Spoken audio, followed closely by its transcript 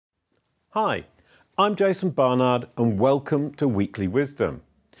Hi, I'm Jason Barnard and welcome to Weekly Wisdom.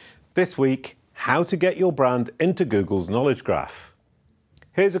 This week, how to get your brand into Google's Knowledge Graph.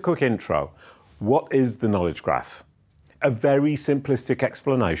 Here's a quick intro. What is the Knowledge Graph? A very simplistic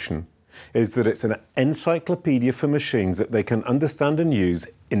explanation is that it's an encyclopedia for machines that they can understand and use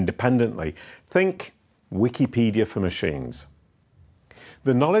independently. Think Wikipedia for machines.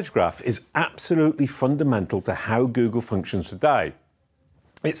 The Knowledge Graph is absolutely fundamental to how Google functions today.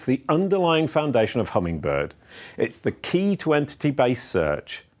 It's the underlying foundation of Hummingbird. It's the key to entity-based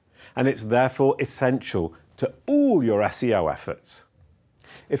search, and it's therefore essential to all your SEO efforts.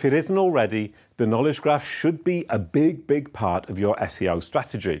 If it isn't already, the Knowledge Graph should be a big part of your SEO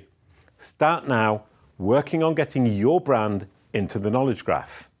strategy. Start now working on getting your brand into the Knowledge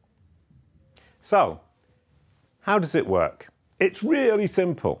Graph. So, how does it work? It's really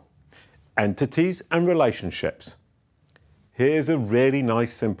simple. Entities and relationships. Here's a really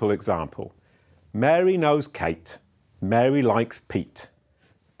nice simple example. Mary knows Kate. Mary likes Pete.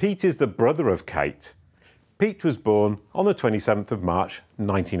 Pete is the brother of Kate. Pete was born on the 27th of March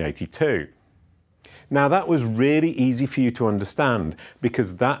 1982. Now that was really easy for you to understand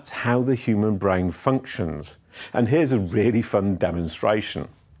because that's how the human brain functions. And here's a really fun demonstration.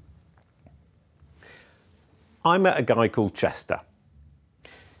 I met a guy called Chester.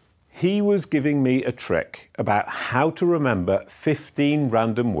 He was giving me a trick about how to remember 15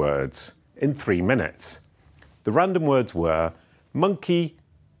 random words in 3 minutes. The random words were monkey,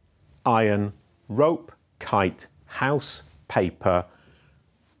 iron, rope, kite, house, paper,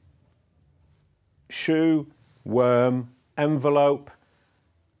 shoe, worm, envelope,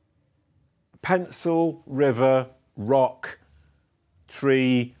 pencil, river, rock,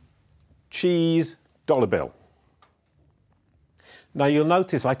 tree, cheese, dollar bill. Now you'll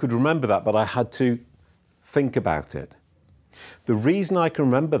notice I could remember that, but I had to think about it. The reason I can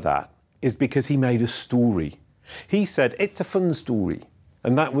remember that is because he made a story. He said, it's a fun story.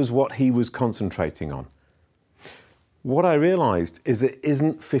 And that was what he was concentrating on. What I realized is it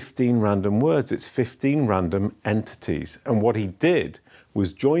isn't 15 random words, it's 15 random entities. And what he did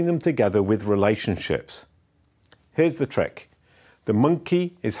was join them together with relationships. Here's the trick. The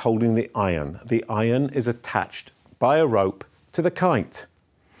monkey is holding the iron. The iron is attached by a rope to the kite.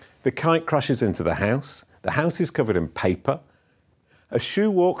 The kite crashes into the house. The house is covered in paper. A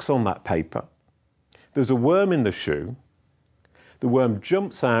shoe walks on that paper. There's a worm in the shoe. The worm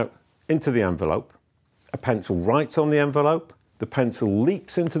jumps out into the envelope. A pencil writes on the envelope. The pencil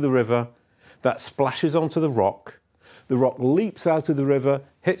leaps into the river. That splashes onto the rock. The rock leaps out of the river,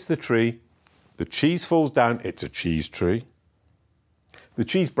 hits the tree. The cheese falls down. It's a cheese tree. The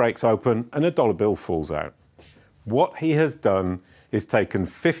cheese breaks open and a dollar bill falls out. What he has done is taken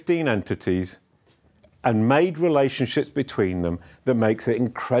 15 entities and made relationships between them that makes it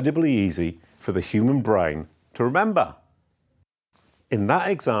incredibly easy for the human brain to remember. In that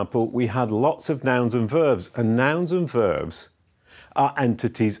example, we had lots of nouns and verbs are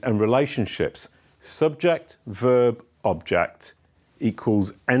entities and relationships. Subject, verb, object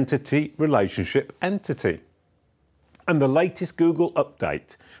equals entity, relationship, entity. And the latest Google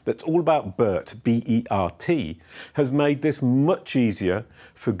update that's all about BERT, B-E-R-T, has made this much easier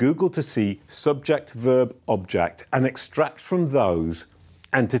for Google to see subject, verb, object and extract from those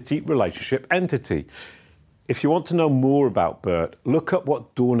entity, relationship, entity. If you want to know more about BERT, look up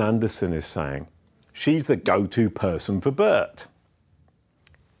what Dawn Anderson is saying. She's the go-to person for BERT.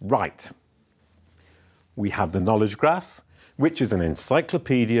 Right. We have the Knowledge Graph, which is an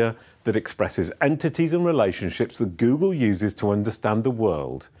encyclopedia that expresses entities and relationships that Google uses to understand the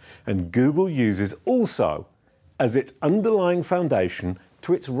world, and Google uses also as its underlying foundation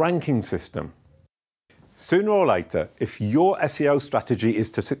to its ranking system. Sooner or later, if your SEO strategy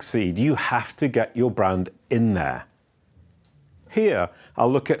is to succeed, you have to get your brand in there. Here,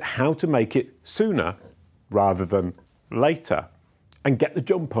 I'll look at how to make it sooner rather than later and get the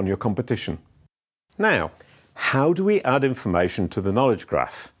jump on your competition. Now, how do we add information to the Knowledge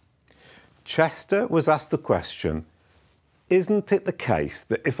Graph? Chester was asked the question, isn't it the case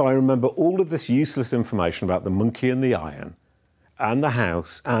that if I remember all of this useless information about the monkey and the iron, and the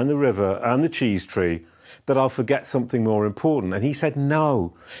house, and the river, and the cheese tree, that I'll forget something more important? And he said,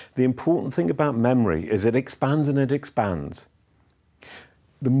 no. The important thing about memory is it expands and it expands.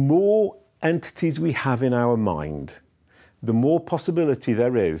 The more entities we have in our mind, the more possibility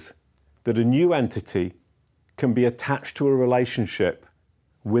there is that a new entity can be attached to a relationship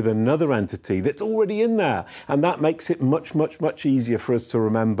with another entity that's already in there. And that makes it much easier for us to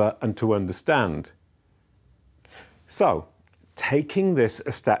remember and to understand. So, taking this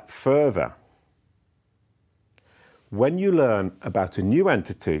a step further, when you learn about a new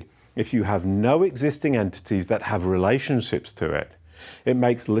entity, if you have no existing entities that have relationships to it, it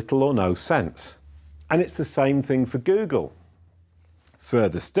makes little or no sense. And it's the same thing for Google.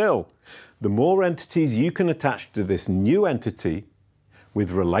 Further still, the more entities you can attach to this new entity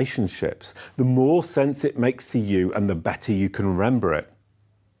with relationships, the more sense it makes to you and the better you can remember it.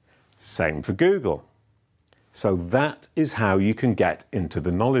 Same for Google. So that is how you can get into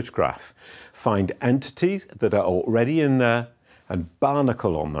the knowledge graph. Find entities that are already in there and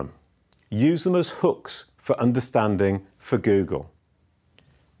barnacle on them. Use them as hooks for understanding for Google.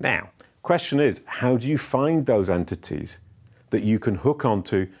 Now, question is, how do you find those entities that you can hook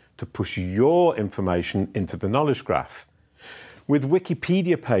onto to push your information into the knowledge graph? With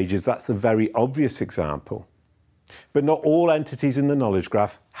Wikipedia pages, that's the very obvious example. But not all entities in the knowledge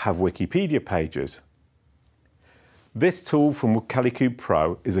graph have Wikipedia pages. This tool from Kalicube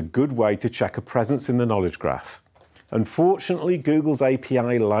Pro is a good way to check a presence in the knowledge graph. Unfortunately, Google's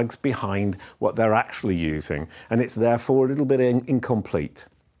API lags behind what they're actually using, and it's therefore a little bit incomplete.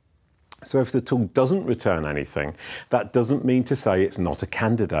 So if the tool doesn't return anything, that doesn't mean to say it's not a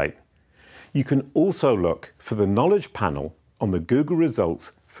candidate. You can also look for the knowledge panel on the Google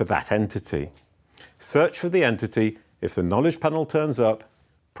results for that entity. Search for the entity. If the knowledge panel turns up,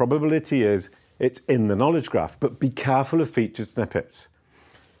 probability is it's in the knowledge graph, but be careful of featured snippets.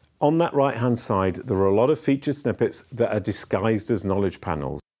 On that right-hand side, there are a lot of featured snippets that are disguised as knowledge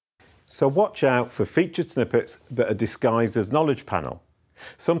panels. So watch out for featured snippets that are disguised as knowledge panel.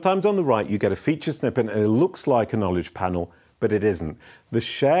 Sometimes on the right, you get a featured snippet and it looks like a knowledge panel, but it isn't. The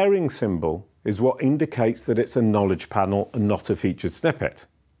sharing symbol is what indicates that it's a knowledge panel and not a featured snippet.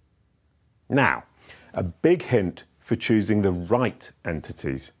 Now, a big hint for choosing the right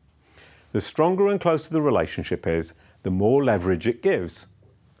entities. The stronger and closer the relationship is, the more leverage it gives.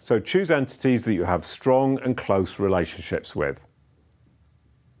 So choose entities that you have strong and close relationships with.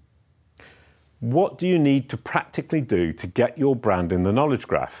 What do you need to practically do to get your brand in the knowledge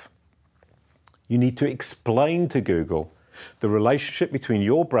graph? You need to explain to Google the relationship between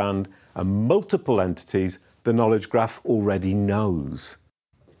your brand and multiple entities the knowledge graph already knows.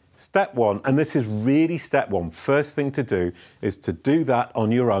 Step one, and this is really step one, first thing to do is to do that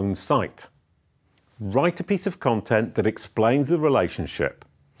on your own site. Write a piece of content that explains the relationship,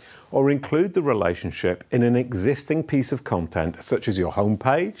 or include the relationship in an existing piece of content such as your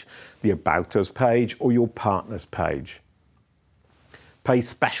homepage, the About Us page, or your Partners page. Pay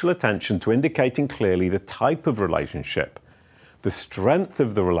special attention to indicating clearly the type of relationship, the strength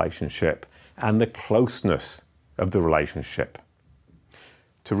of the relationship, and the closeness of the relationship.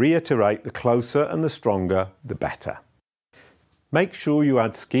 To reiterate, the closer and the stronger, the better. Make sure you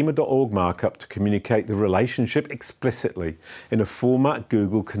add schema.org markup to communicate the relationship explicitly in a format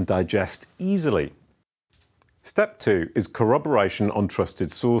Google can digest easily. Step 2 is corroboration on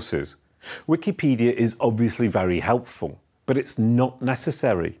trusted sources. Wikipedia is obviously very helpful, but it's not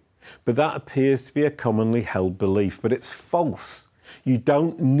necessary. But that appears to be a commonly held belief, but it's false. You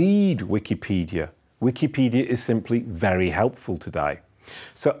don't need Wikipedia. Wikipedia is simply very helpful today.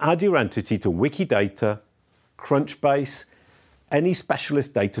 So add your entity to Wikidata, Crunchbase, any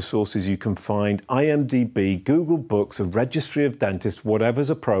specialist data sources you can find, IMDb, Google Books, a registry of dentists, whatever's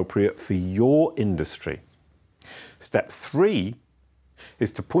appropriate for your industry. Step 3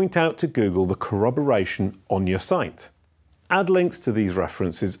 is to point out to Google the corroboration on your site. Add links to these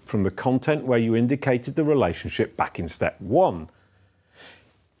references from the content where you indicated the relationship back in step 1.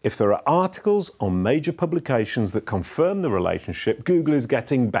 If there are articles on major publications that confirm the relationship, Google is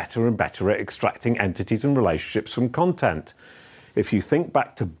getting better and better at extracting entities and relationships from content. If you think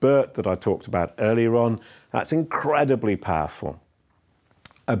back to BERT that I talked about earlier on, that's incredibly powerful.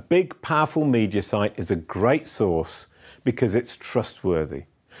 A big, powerful media site is a great source because it's trustworthy.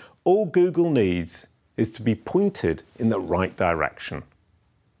 All Google needs is to be pointed in the right direction.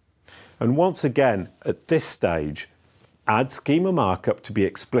 And once again, at this stage, add schema markup to be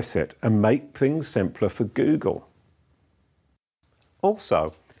explicit and make things simpler for Google.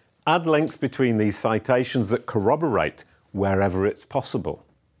 Also, add links between these citations that corroborate wherever it's possible.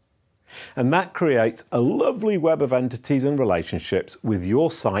 And that creates a lovely web of entities and relationships with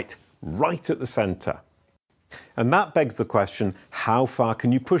your site right at the center. And that begs the question, how far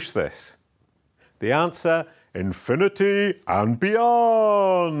can you push this? The answer, infinity and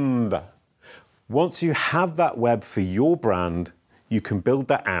beyond. Once you have that web for your brand, you can build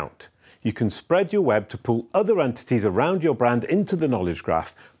that out. You can spread your web to pull other entities around your brand into the knowledge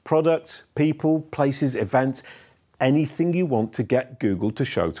graph, products, people, places, events, anything you want to get Google to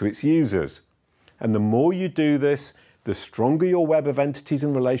show to its users. And the more you do this, the stronger your web of entities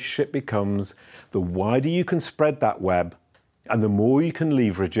and relationship becomes, the wider you can spread that web, and the more you can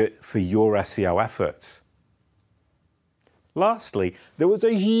leverage it for your SEO efforts. Lastly, there was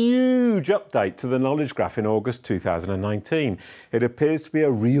a huge update to the knowledge graph in August 2019. It appears to be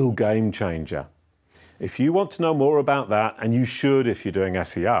a real game changer. If you want to know more about that, and you should if you're doing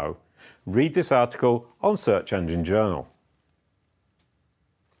SEO, read this article on Search Engine Journal.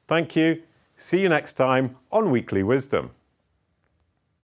 Thank you. See you next time on Weekly Wisdom.